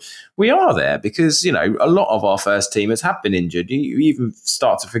we are there because a lot of our first teamers have been injured. You even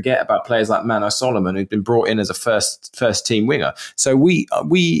start to forget about players like Mano Solomon, who've been brought in as a first team winger. So we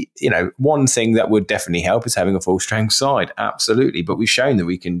one thing that would definitely help is having a full strength side, absolutely. But we've shown that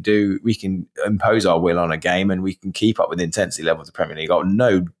we can impose our will on a game, and we can keep up with the intensity level of the Premier League. Got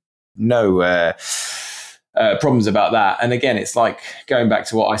no problems about that. And again, it's like going back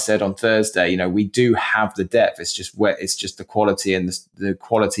to what I said on Thursday. We do have the depth. It's just the quality and the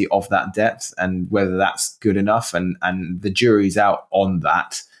quality of that depth, and whether that's good enough. And the jury's out on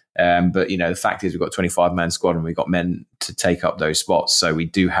that. But the fact is, we've got a 25-man squad, and we've got men to take up those spots. So we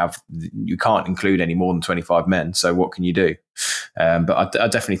do have. You can't include any more than 25 men. So what can you do? But I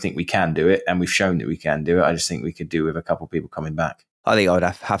definitely think we can do it, and we've shown that we can do it. I just think we could do with a couple of people coming back. I think I would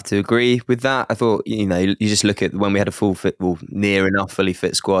have to agree with that. I thought, you just look at when we had a near enough fully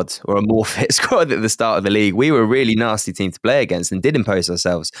fit squad, or a more fit squad at the start of the league. We were a really nasty team to play against and did impose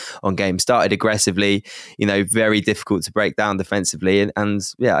ourselves on games. Started aggressively, very difficult to break down defensively. And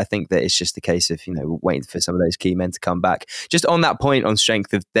I think that it's just a case of, waiting for some of those key men to come back. Just on that point on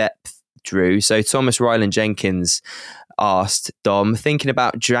strength of depth, Drew. So Thomas Ryland Jenkins asked, Dom, thinking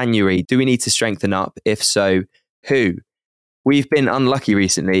about January, do we need to strengthen up? If so, who? We've been unlucky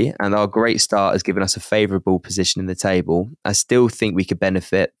recently, and our great start has given us a favourable position in the table. I still think we could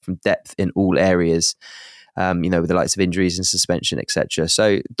benefit from depth in all areas, with the likes of injuries and suspension, etc.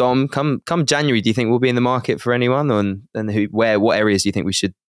 So, Dom, come January, do you think we'll be in the market for anyone? And what areas do you think we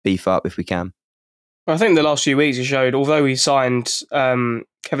should beef up if we can? I think the last few weeks have showed, although we signed Kevin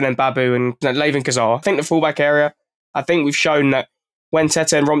Mbabu and Layvin Kazar, I think the fullback area, I think we've shown that when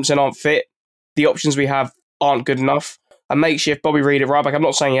Tete and Robinson aren't fit, the options we have aren't good enough. A makeshift Bobby Reid at right back. I'm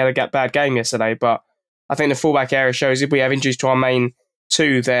not saying he had a bad game yesterday, but I think the fullback area shows if we have injuries to our main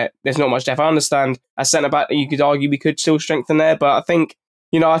two, that there's not much depth. I understand as centre back, you could argue we could still strengthen there, but I think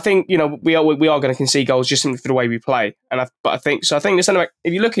we are going to concede goals just simply for the way we play. I think the centre back,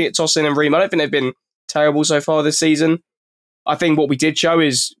 if you look at Tosin and Ream, I don't think they've been terrible so far this season. I think what we did show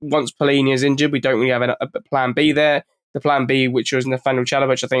is once Palhinha is injured, we don't really have a plan B there. The plan B, which was Nathaniel Chalobah,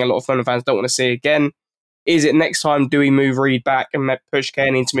 which I think a lot of Fulham fans don't want to see again. Is it next time, do we move Reid back and push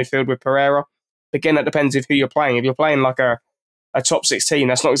Kearney into midfield with Pereira? Again, that depends of who you're playing. If you're playing like a top 16,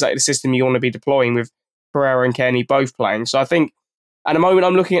 that's not exactly the system you want to be deploying with Pereira and Kearney both playing. So I think at the moment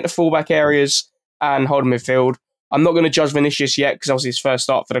I'm looking at the fullback areas and holding midfield. I'm not going to judge Vinicius yet because obviously his first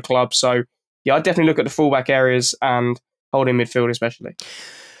start for the club. So yeah, I'd definitely look at the fullback areas and holding midfield especially.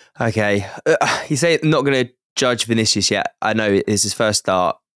 Okay. You say not going to judge Vinicius yet. I know it's his first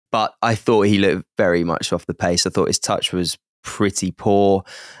start, but I thought he looked very much off the pace. I thought his touch was pretty poor,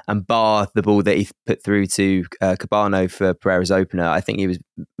 and bar the ball that he put through to Cabano for Pereira's opener, I think he was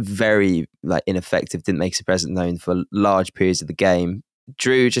very ineffective, didn't make his presence known for large periods of the game.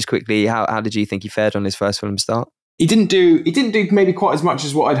 Drew, just quickly, how did you think he fared on his first Fulham start? He didn't do maybe quite as much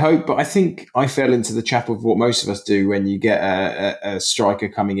as what I'd hoped, but I think I fell into the trap of what most of us do when you get a striker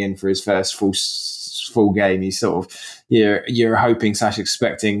coming in for his first full game. He's sort of you're hoping /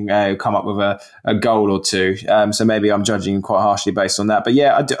 expecting come up with a goal or two. So maybe I'm judging quite harshly based on that. But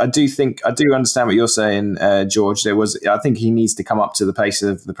yeah, I do understand what you're saying, George. I think he needs to come up to the pace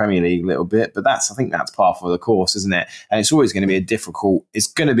of the Premier League a little bit. But I think that's par for the course, isn't it? And it's always going to be a difficult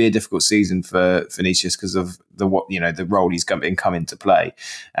season for Vinicius because of the role he's come into play.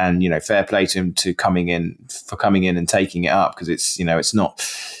 And fair play to him to coming in and taking it up, because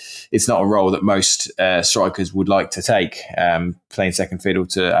it's not a role that most strikers would like to take, playing second fiddle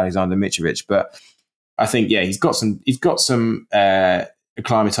to Alexander Mitrovic. But I think, he's got some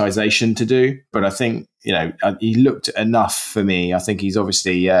acclimatization to do. But I think, he looked enough for me. I think he's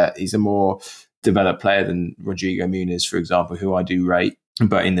obviously, he's a more developed player than Rodrigo Muniz, for example, who I do rate.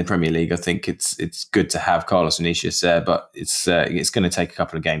 But in the Premier League, I think it's good to have Carlos Vinicius there. But it's going to take a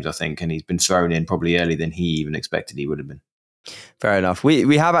couple of games, I think. And he's been thrown in probably earlier than he even expected he would have been. Fair enough.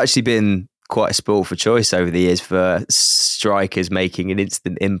 We have actually been quite a spoiled for choice over the years for strikers making an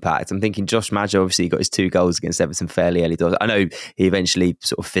instant impact. I'm thinking Josh Maja obviously got his 2 goals against Everton fairly early doors. I know he eventually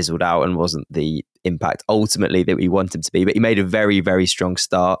sort of fizzled out and wasn't the impact ultimately that we want him to be, but he made a very, very strong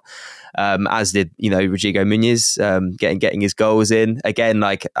start. As did, Rodrigo Muniz, getting his goals in. Again,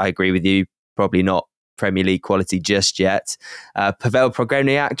 I agree with you, probably not Premier League quality just yet. Pavel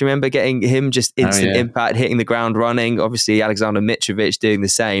Progreniak, do you remember getting him just instant impact, hitting the ground running? Obviously, Alexander Mitrovic doing the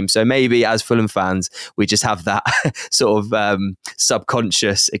same. So maybe as Fulham fans, we just have that sort of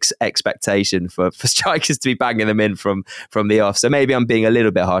subconscious expectation for strikers to be banging them in from the off. So maybe I'm being a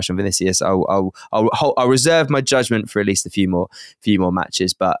little bit harsh on Vinicius. I'll reserve my judgment for at least a few more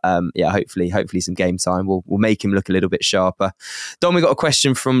matches. But hopefully some game time will make him look a little bit sharper. Don, we got a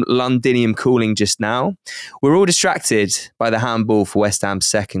question from Londinium Cooling just now. We're all distracted by the handball for West Ham's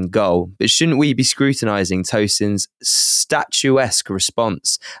second goal, but shouldn't we be scrutinising Tosin's statuesque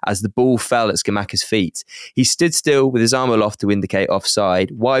response as the ball fell at Scamacca's feet? He stood still with his arm aloft to indicate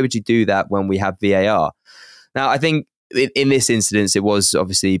offside. Why would you do that when we have VAR? Now, I think in this instance, it was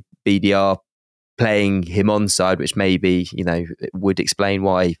obviously BDR playing him onside, which maybe would explain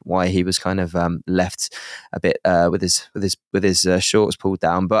why he was kind of left a bit with his shorts pulled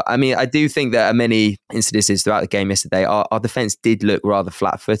down. But I mean, I do think there are many incidences throughout the game yesterday. Our defence did look rather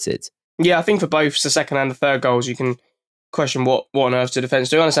flat-footed. Yeah, I think for both the second and the third goals, you can question what on earth the defence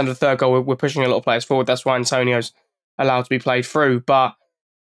do. I understand the third goal, we're pushing a lot of players forward. That's why Antonio's allowed to be played through. But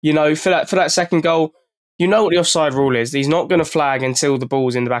for that second goal, you know what the offside rule is. He's not going to flag until the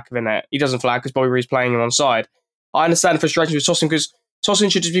ball's in the back of the net. He doesn't flag because Bobby Reed's playing him onside. I understand the frustration with Tosin because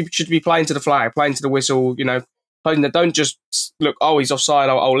Tosin should be playing to the flag, playing to the whistle. Playing that. Don't just look. Oh, he's offside.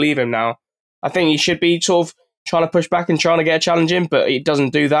 I'll leave him now. I think he should be sort of trying to push back and trying to get a challenge in, but he doesn't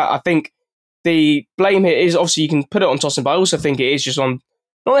do that. I think the blame here is obviously you can put it on Tosin, but I also think it is just on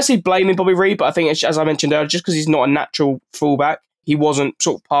not necessarily blaming Bobby Reed, but I think it's, as I mentioned earlier, just because he's not a natural fullback, he wasn't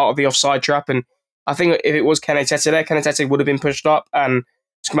sort of part of the offside trap. And I think if it was Kene Tete there, Kene Tete would have been pushed up and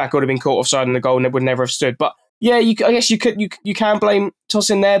Scamacca would have been caught offside in the goal and it would never have stood. But yeah, I guess you can blame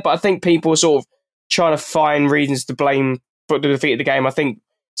Tosin there, but I think people are sort of trying to find reasons to blame for the defeat of the game. I think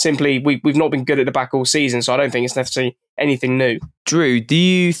simply we've not been good at the back all season, so I don't think it's necessarily anything new. Drew, do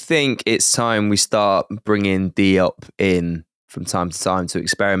you think it's time we start bringing Diop in from time to time to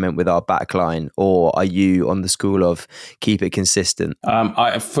experiment with our backline, or are you on the school of keep it consistent?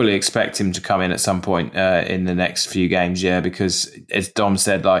 I fully expect him to come in at some point in the next few games, because as Dom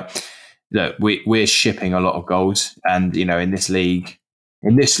said, look, we're shipping a lot of goals, and in this league,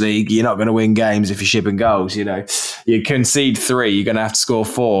 you're not going to win games if you're shipping goals. You concede 3, you're going to have to score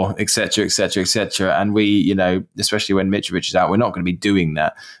 4, etc., etc., etc. And we, especially when Mitrovic is out, we're not going to be doing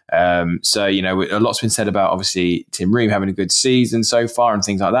that. So, a lot's been said about obviously Tim Ream having a good season so far and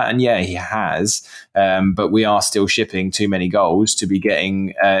things like that. And yeah, he has. But we are still shipping too many goals to be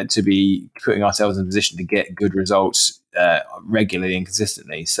putting ourselves in a position to get good results regularly and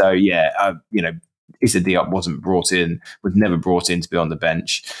consistently. So yeah, Issa Diop was never brought in to be on the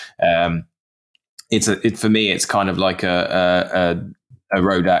bench. For me, it's kind of like a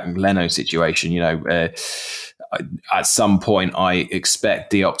Rodak and Leno situation. At some point, I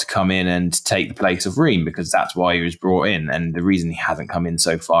expect Diop to come in and take the place of Ream because that's why he was brought in. And the reason he hasn't come in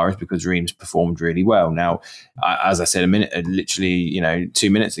so far is because Ream's performed really well. Now, as I said literally 2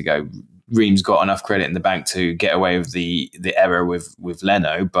 minutes ago, Ream's got enough credit in the bank to get away with the error with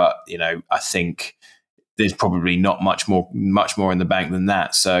Leno, but I think there's probably not much more in the bank than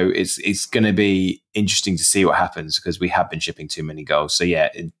that. So it's going to be interesting to see what happens because we have been shipping too many goals. So yeah,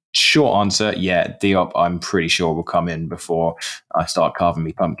 short answer, yeah, Diop I'm pretty sure will come in before I start carving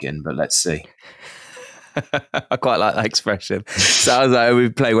me pumpkin, but let's see. I quite like that expression. Sounds like we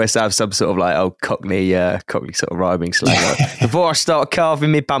play West Ham some sort of Cockney sort of rhyming slang. Before I start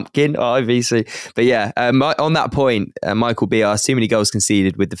carving me pumpkin, IVC. But yeah, on that point, Michael B asked, too many goals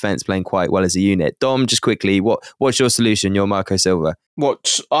conceded with defence playing quite well as a unit. Dom, just quickly, what's your solution? You're Marco Silva.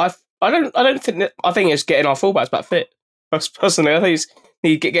 I think it's getting our fullbacks back fit. Personally, I think it's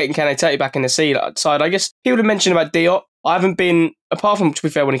getting Kene Tete back in the side. I guess people have mentioned about Diop. I haven't been, apart from, to be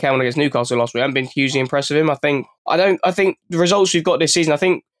fair, when he came on against Newcastle last week, I haven't been hugely impressed with him. I think the results we've got this season, I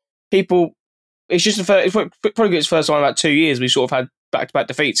think it's just probably its first time in about 2 years we sort of had back-to-back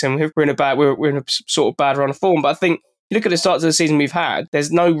defeats and we're in a sort of bad run of form. But I think if you look at the starts of the season we've had,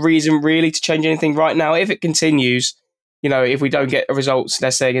 there's no reason really to change anything right now. If it continues, if we don't get results,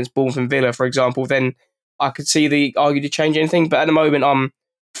 let's say against Bournemouth and Villa, for example, then I could see the argument to change anything. But at the moment, I'm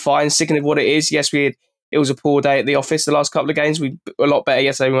fine, sticking with what it is. Yes, it was a poor day at the office the last couple of games. We were a lot better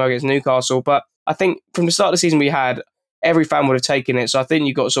yesterday when we were against Newcastle. But I think from the start of the season we had, every fan would have taken it. So I think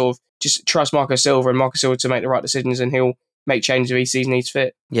you've got to sort of just trust Marco Silva and Marco Silva to make the right decisions and he'll make changes if he sees needs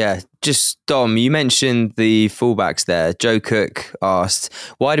fit. Yeah, just Dom, you mentioned the fullbacks there. Joe Cook asked,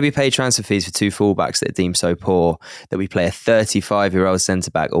 why do we pay transfer fees for two fullbacks that are deemed so poor that we play a 35-year-old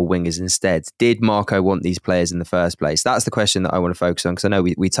centre-back or wingers instead? Did Marco want these players in the first place? That's the question that I want to focus on, because I know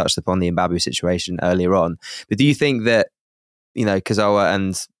we touched upon the Mbabu situation earlier on. But do you think that, Kurzawa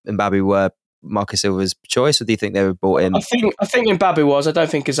and Mbabu were Marco Silva's choice, or do you think they were brought in? I think Mbabu was. I don't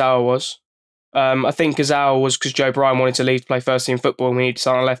think Kurzawa was. I think Kurzawa was because Joe Bryan wanted to leave to play first team football and we needed to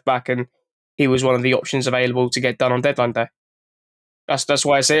sign a left back, and he was one of the options available to get done on deadline day. That's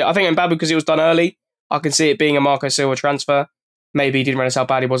why I see it. I think Mbabu, because it was done early, I can see it being a Marco Silva transfer. Maybe he didn't realize how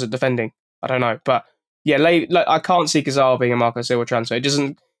bad he was at defending. I don't know. But yeah, I can't see Kurzawa being a Marco Silva transfer. It just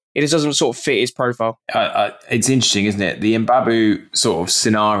doesn't sort of fit his profile. It's interesting, isn't it? The Mbabu sort of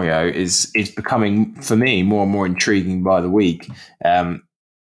scenario is becoming, for me, more and more intriguing by the week.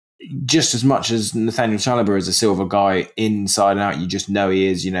 Just as much as Nathaniel Chalobah is a Silva guy inside and out, you just know he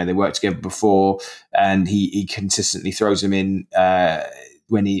is. They worked together before, and he consistently throws him in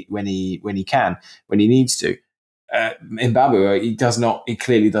when he needs to. Mbabu, he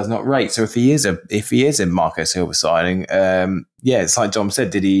clearly does not rate. So if he is a Marco Silva signing, it's like Dom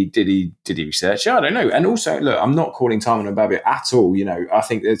said. Did he research? I don't know. And also, look, I'm not calling Tymon Mbabu at all. I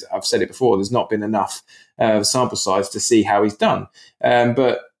think I've said it before. There's not been enough sample size to see how he's done,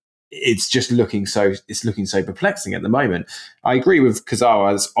 but it's just looking so perplexing at the moment. I agree with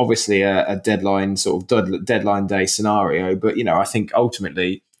Kurzawa. It's obviously a deadline day scenario, but I think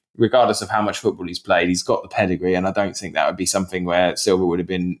ultimately, regardless of how much football he's played, he's got the pedigree, and I don't think that would be something where Silva would have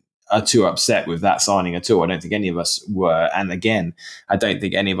been too upset with that signing at all. I don't think any of us were, and again, I don't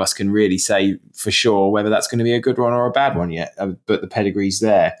think any of us can really say for sure whether that's going to be a good one or a bad one yet, but the pedigree's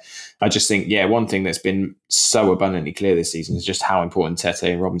there. I just think, one thing that's been so abundantly clear this season is just how important Tete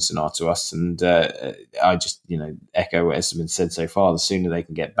and Robinson are to us. And I just, echo what has been said so far. The sooner they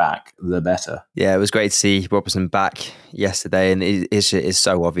can get back, the better. Yeah, it was great to see Robinson back yesterday. And it's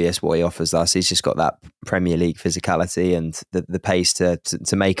so obvious what he offers us. He's just got that Premier League physicality and the pace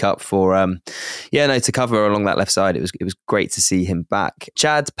to make up for, to cover along that left side. It was great to see him back.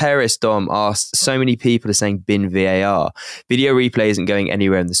 Chad Paris Dom asked, so many people are saying bin VAR. Video replay isn't going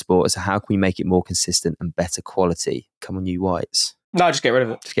anywhere in the sport. So how can we make it more consistent and better quality? Come on, you whites. No, just get rid of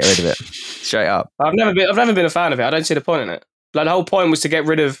it. Just get rid of it. Straight up. I've never been a fan of it. I don't see the point in it. Like, the whole point was to get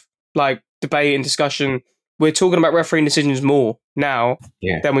rid of debate and discussion. We're talking about refereeing decisions more now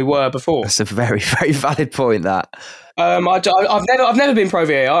than we were before. That's a very, very valid point, that. I've never been pro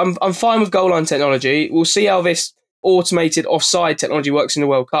VAR. I'm fine with goal line technology. We'll see how this automated offside technology works in the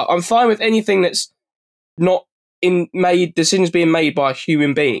World Cup. I'm fine with anything that's not decisions being made by a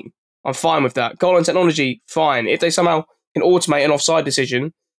human being. I'm fine with that. Goal line technology, fine. If they somehow can automate an offside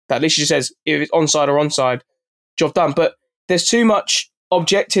decision that literally just says if it's onside or onside, job done. But there's too much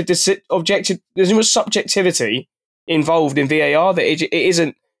there's too much subjectivity involved in VAR that it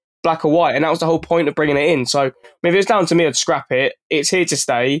isn't black or white, and that was the whole point of bringing it in. So if it was down to me, I'd scrap it. It's here to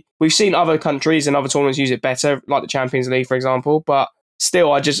stay. We've seen other countries and other tournaments use it better, like the Champions League, for example. But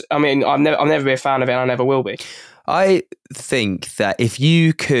still, I've never been a fan of it, and I never will be. I think that if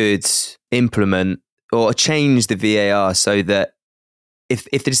you could implement or change the VAR so that if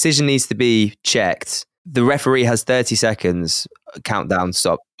the decision needs to be checked, the referee has 30 seconds countdown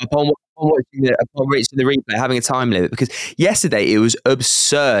stop upon reaching the replay, having a time limit. Because yesterday it was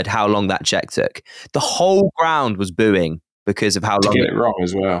absurd how long that check took. The whole ground was booing because of how long to get it wrong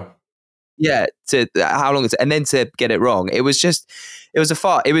as well. Yeah, to how long and then to get it wrong. It was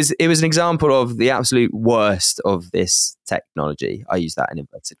an example of the absolute worst of this technology. I use that in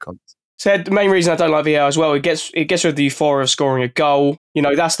inverted commas. So the main reason I don't like VAR as well, it gets rid of the euphoria of scoring a goal.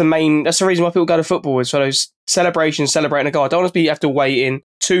 That's the reason why people go to football, is for those celebrations, celebrating a goal. I don't want to have to wait in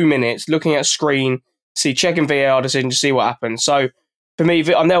 2 minutes, looking at a screen, checking VAR decision to see what happens. So for me,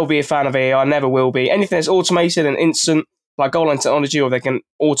 I'll never be a fan of VAR. I never will be. Anything that's automated and instant, like goal line technology, or they can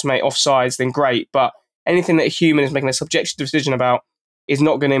automate offsides, then great. But anything that a human is making a subjective decision about is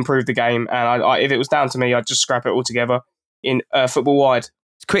not going to improve the game. And if it was down to me, I'd just scrap it altogether in football wide.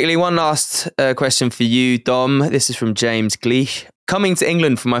 Quickly, one last question for you, Dom. This is from James Gleesh. Coming to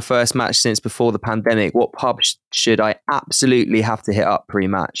England for my first match since before the pandemic, what pub should I absolutely have to hit up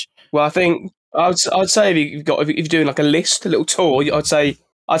pre-match? Well, I think I'd say if you're doing like a list, a little tour, I'd say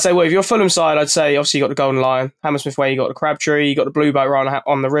well, if you're Fulham side, I'd say obviously you got the Golden Lion, Hammersmith Way, you got the Crabtree, you got the Blue Boat right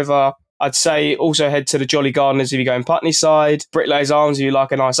on the river. I'd say also head to the Jolly Gardeners if you go in Putney side, Bricklayers Arms if you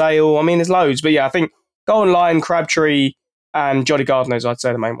like a nice ale. I mean, there's loads, but yeah, I think Golden Lion, Crabtree, and Jolly Gardeners, I'd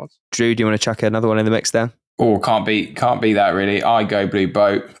say the main ones. Drew, do you want to chuck another one in the mix there? Oh, can't be that really. I go Blue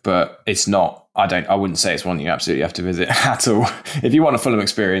Boat, but it's not I wouldn't say it's one you absolutely have to visit at all. If you want a Fulham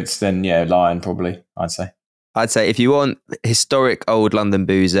experience, then yeah, Lion probably, I'd say. I'd say if you want historic old London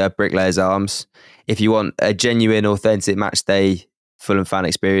boozer, Bricklayers Arms. If you want a genuine, authentic match day Fulham fan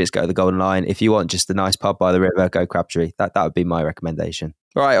experience, go to the Golden Lion. If you want just a nice pub by the river, go Crabtree. That would be my recommendation.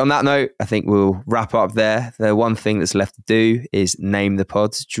 All right, on that note, I think we'll wrap up there. The one thing that's left to do is name the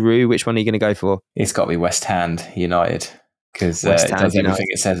pods. Drew, which one are you going to go for? It's got to be West Hand United, because it does everything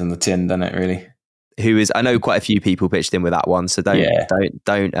it says on the tin, doesn't it, really? I know quite a few people pitched in with that one, so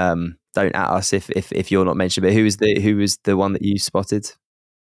don't at us if you're not mentioned. But who was the one that you spotted?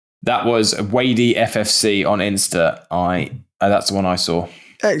 That was Wadey FFC on Insta. That's the one I saw.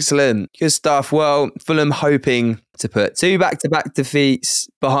 Excellent. Good stuff. Well, Fulham hoping to put 2 back-to-back defeats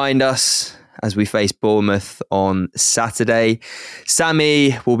behind us as we face Bournemouth on Saturday.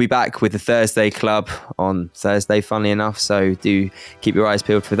 Sammy will be back with the Thursday Club on Thursday, funnily enough, so do keep your eyes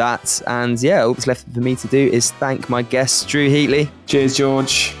peeled for that. And yeah, all that's left for me to do is thank my guests, Drew Heatley. Cheers,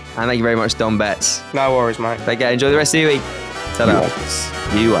 George. And thank you very much, Dom Betts. No worries, mate. Take care. Enjoy the rest of your week.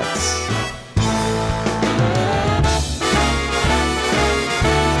 Ta-da. You Wait.